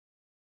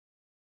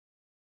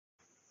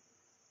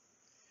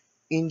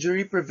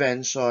Injury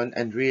Prevention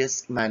and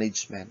Risk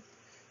Management,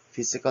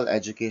 Physical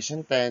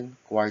Education 10,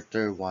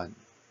 Quarter 1.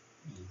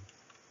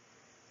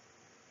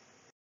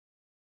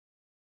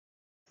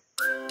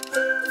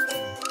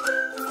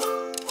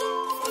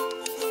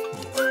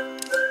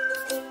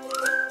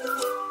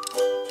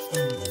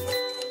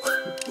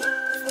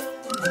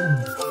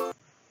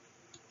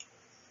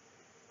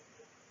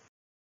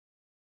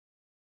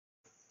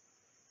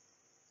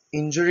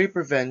 Injury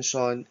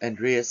Prevention and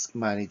Risk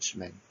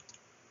Management.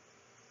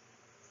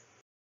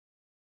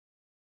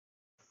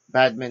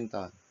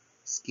 Badminton.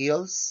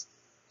 Skills: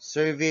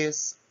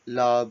 service,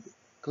 lob,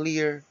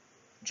 clear,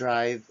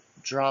 drive,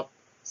 drop,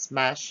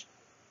 smash,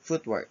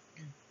 footwork.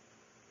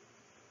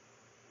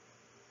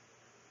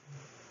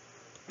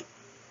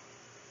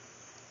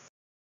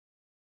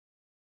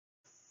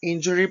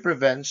 Injury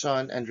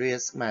Prevention and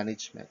Risk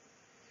Management.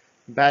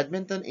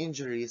 Badminton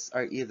injuries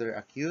are either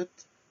acute,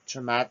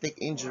 traumatic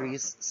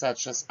injuries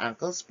such as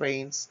ankle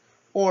sprains,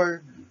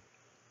 or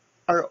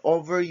are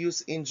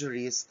overuse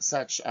injuries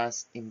such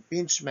as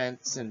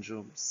impingement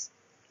syndromes.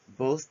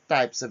 Both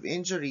types of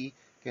injury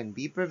can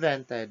be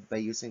prevented by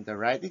using the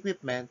right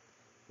equipment,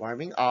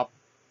 warming up,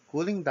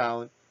 cooling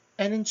down,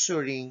 and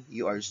ensuring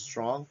you are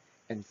strong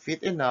and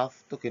fit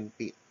enough to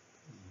compete.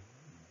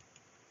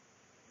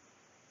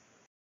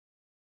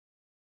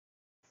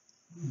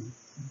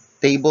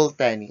 Table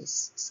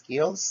tennis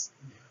skills: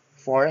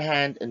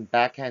 forehand and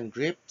backhand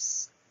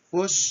grips,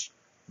 push,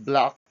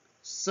 block,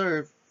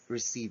 serve,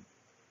 receive.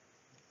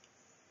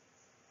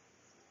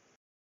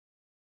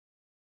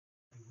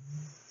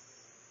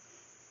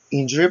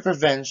 Injury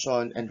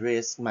prevention and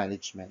risk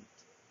management.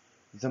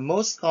 The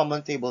most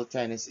common table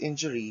tennis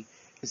injury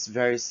is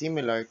very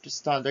similar to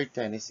standard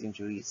tennis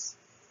injuries.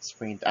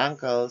 Sprained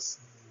ankles,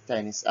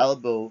 tennis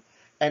elbow,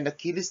 and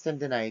Achilles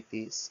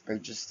tendonitis are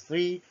just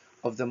three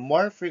of the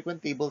more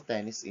frequent table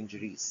tennis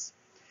injuries.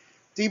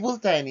 Table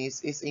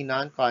tennis is a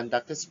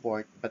non-contact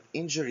sport, but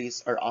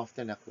injuries are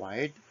often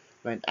acquired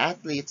when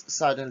athletes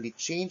suddenly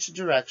change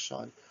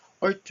direction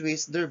or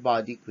twist their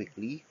body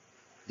quickly,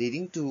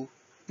 leading to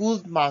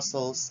pulled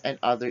muscles and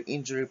other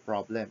injury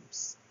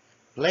problems.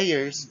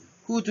 Players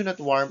who do not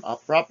warm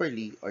up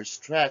properly or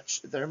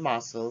stretch their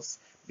muscles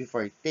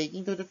before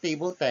taking to the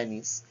table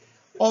tennis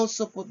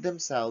also put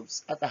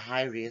themselves at a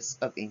high risk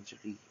of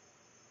injury.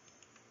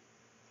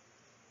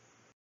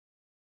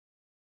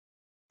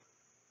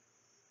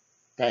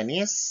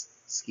 Tennis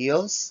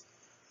skills: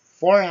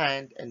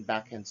 forehand and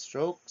backhand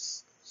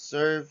strokes,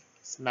 serve,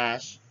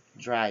 smash,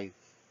 drive.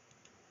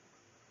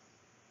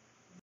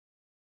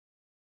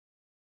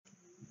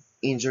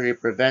 Injury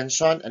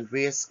prevention and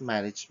risk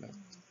management.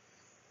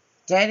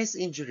 Tennis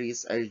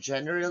injuries are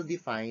generally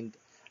defined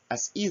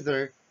as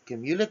either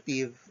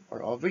cumulative or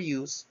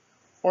overuse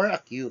or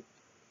acute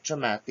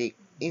traumatic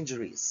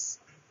injuries.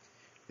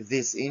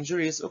 These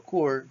injuries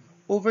occur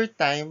over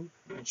time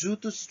due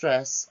to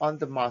stress on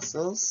the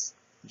muscles,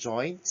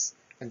 joints,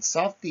 and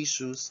soft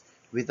tissues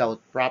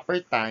without proper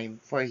time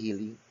for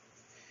healing.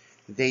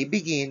 They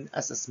begin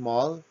as a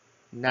small,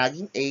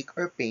 nagging ache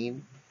or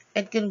pain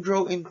and can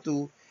grow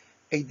into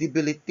a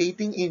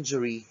debilitating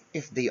injury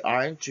if they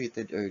aren't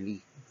treated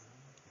early.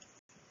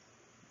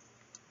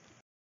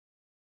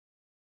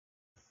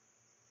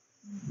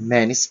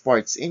 Many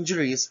sports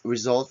injuries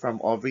result from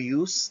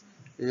overuse,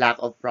 lack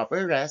of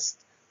proper rest,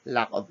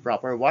 lack of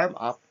proper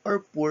warm-up,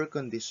 or poor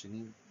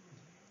conditioning.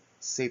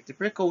 Safety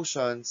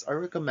precautions are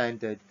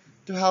recommended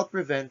to help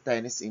prevent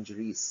tennis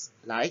injuries,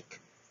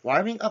 like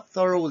warming up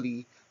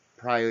thoroughly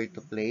prior to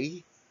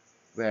play,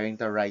 wearing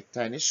the right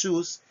tennis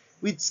shoes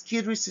with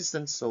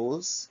skid-resistant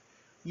soles,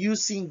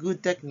 using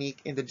good technique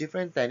in the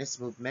different tennis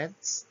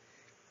movements,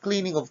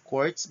 cleaning of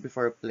courts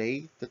before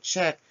play to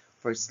check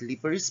for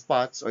slippery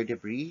spots or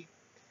debris,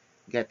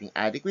 getting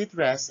adequate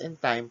rest and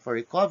time for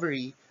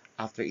recovery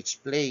after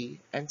each play,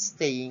 and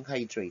staying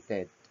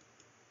hydrated.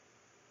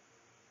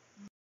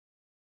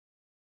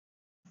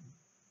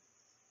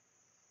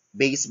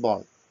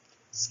 Baseball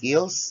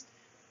skills: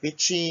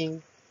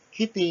 pitching,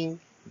 hitting,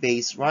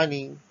 base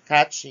running,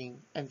 catching,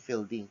 and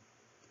fielding.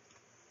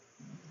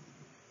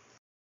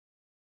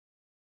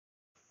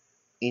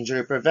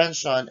 Injury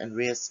prevention and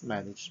risk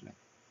management.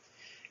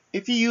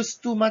 If you use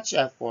too much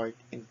effort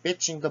in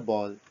pitching the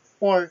ball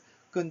or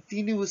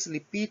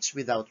continuously pitch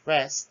without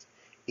rest,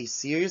 a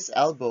serious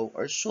elbow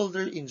or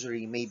shoulder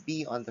injury may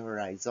be on the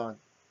horizon.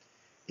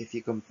 If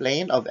you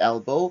complain of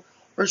elbow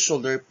or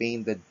shoulder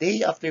pain the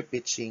day after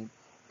pitching,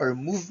 or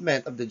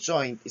movement of the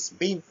joint is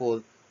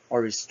painful or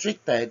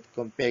restricted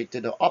compared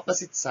to the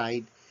opposite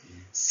side,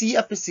 see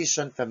a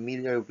physician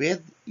familiar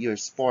with your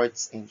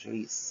sports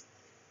injuries.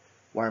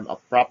 Warm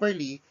up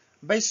properly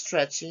by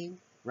stretching,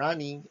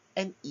 running,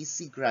 and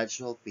easy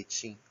gradual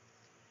pitching.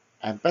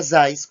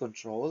 Emphasize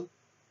control,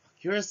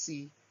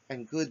 accuracy,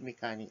 and good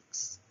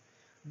mechanics.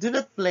 Do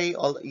not play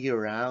all year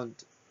round.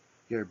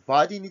 Your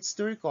body needs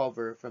to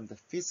recover from the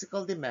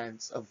physical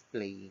demands of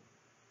playing.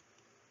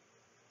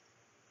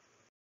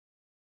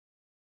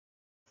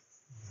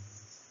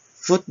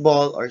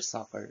 Football or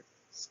soccer.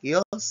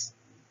 Skills: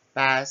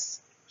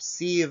 pass,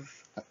 receive,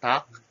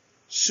 attack,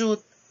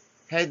 shoot,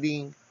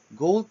 heading,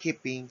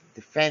 goalkeeping,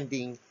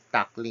 defending,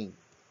 tackling.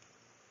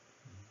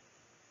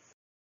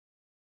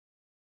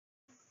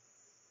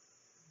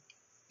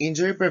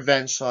 Injury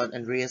prevention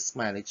and risk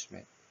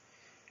management.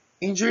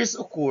 Injuries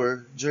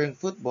occur during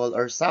football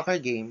or soccer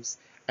games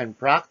and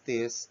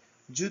practice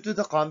due to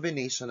the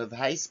combination of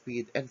high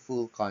speed and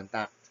full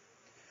contact.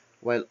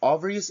 While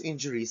overuse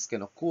injuries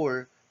can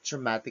occur,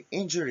 traumatic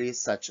injuries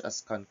such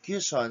as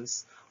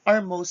concussions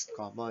are most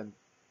common.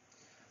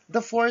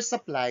 The force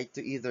applied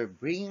to either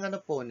bringing an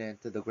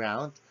opponent to the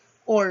ground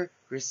or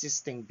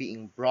resisting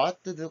being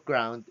brought to the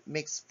ground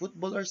makes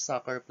football or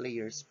soccer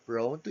players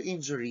prone to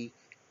injury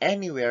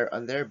anywhere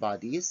on their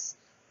bodies,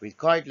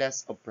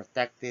 regardless of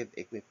protective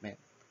equipment.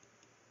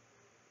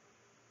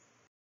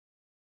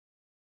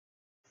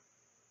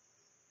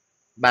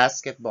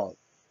 Basketball.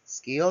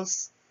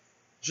 Skills,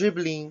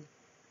 dribbling,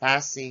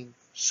 passing,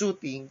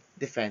 shooting,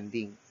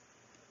 defending.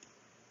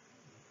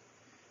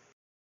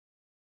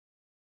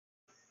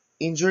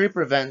 Injury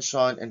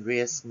prevention and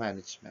risk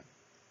management.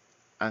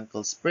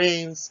 Ankle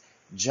sprains,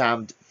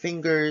 jammed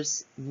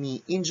fingers,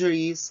 knee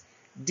injuries,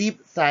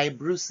 deep thigh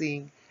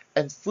bruising,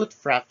 and foot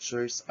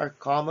fractures are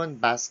common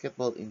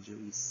basketball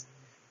injuries.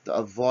 To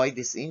avoid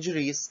these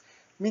injuries,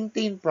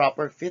 maintain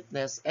proper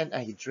fitness and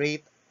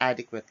hydrate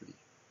adequately.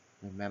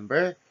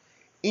 Remember,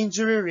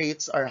 injury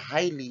rates are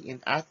highly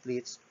in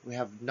athletes who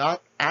have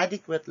not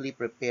adequately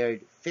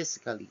prepared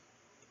physically.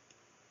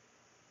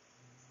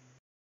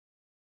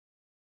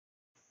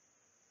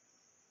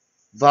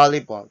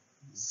 Volleyball.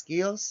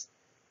 Skills,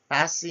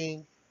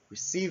 passing,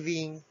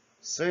 receiving,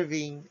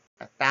 serving,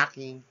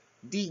 attacking,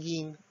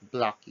 digging,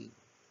 blocking.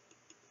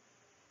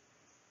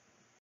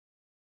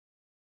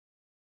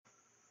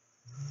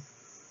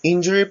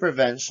 Injury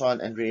prevention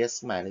and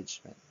risk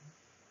management.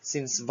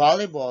 Since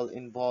volleyball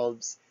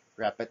involves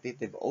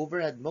repetitive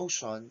overhead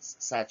motions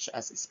such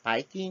as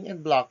spiking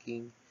and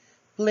blocking,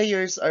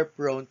 players are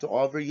prone to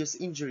overuse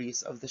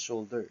injuries of the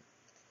shoulder.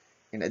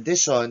 In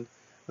addition,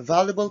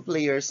 volleyball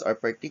players are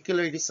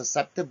particularly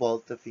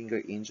susceptible to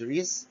finger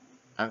injuries,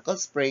 ankle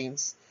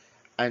sprains,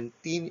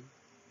 ante-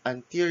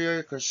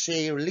 anterior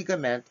cruciate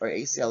ligament or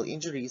ACL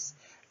injuries,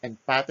 and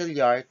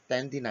patellar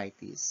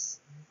tendinitis.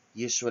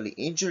 Usually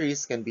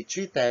injuries can be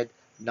treated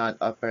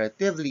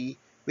non-operatively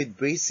with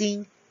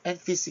bracing and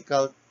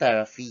physical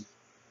therapy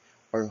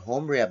or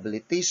home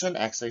rehabilitation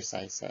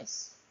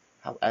exercises.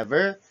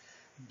 However,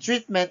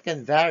 treatment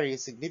can vary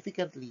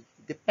significantly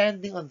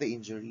depending on the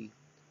injury.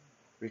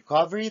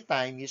 Recovery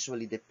time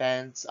usually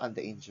depends on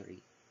the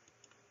injury.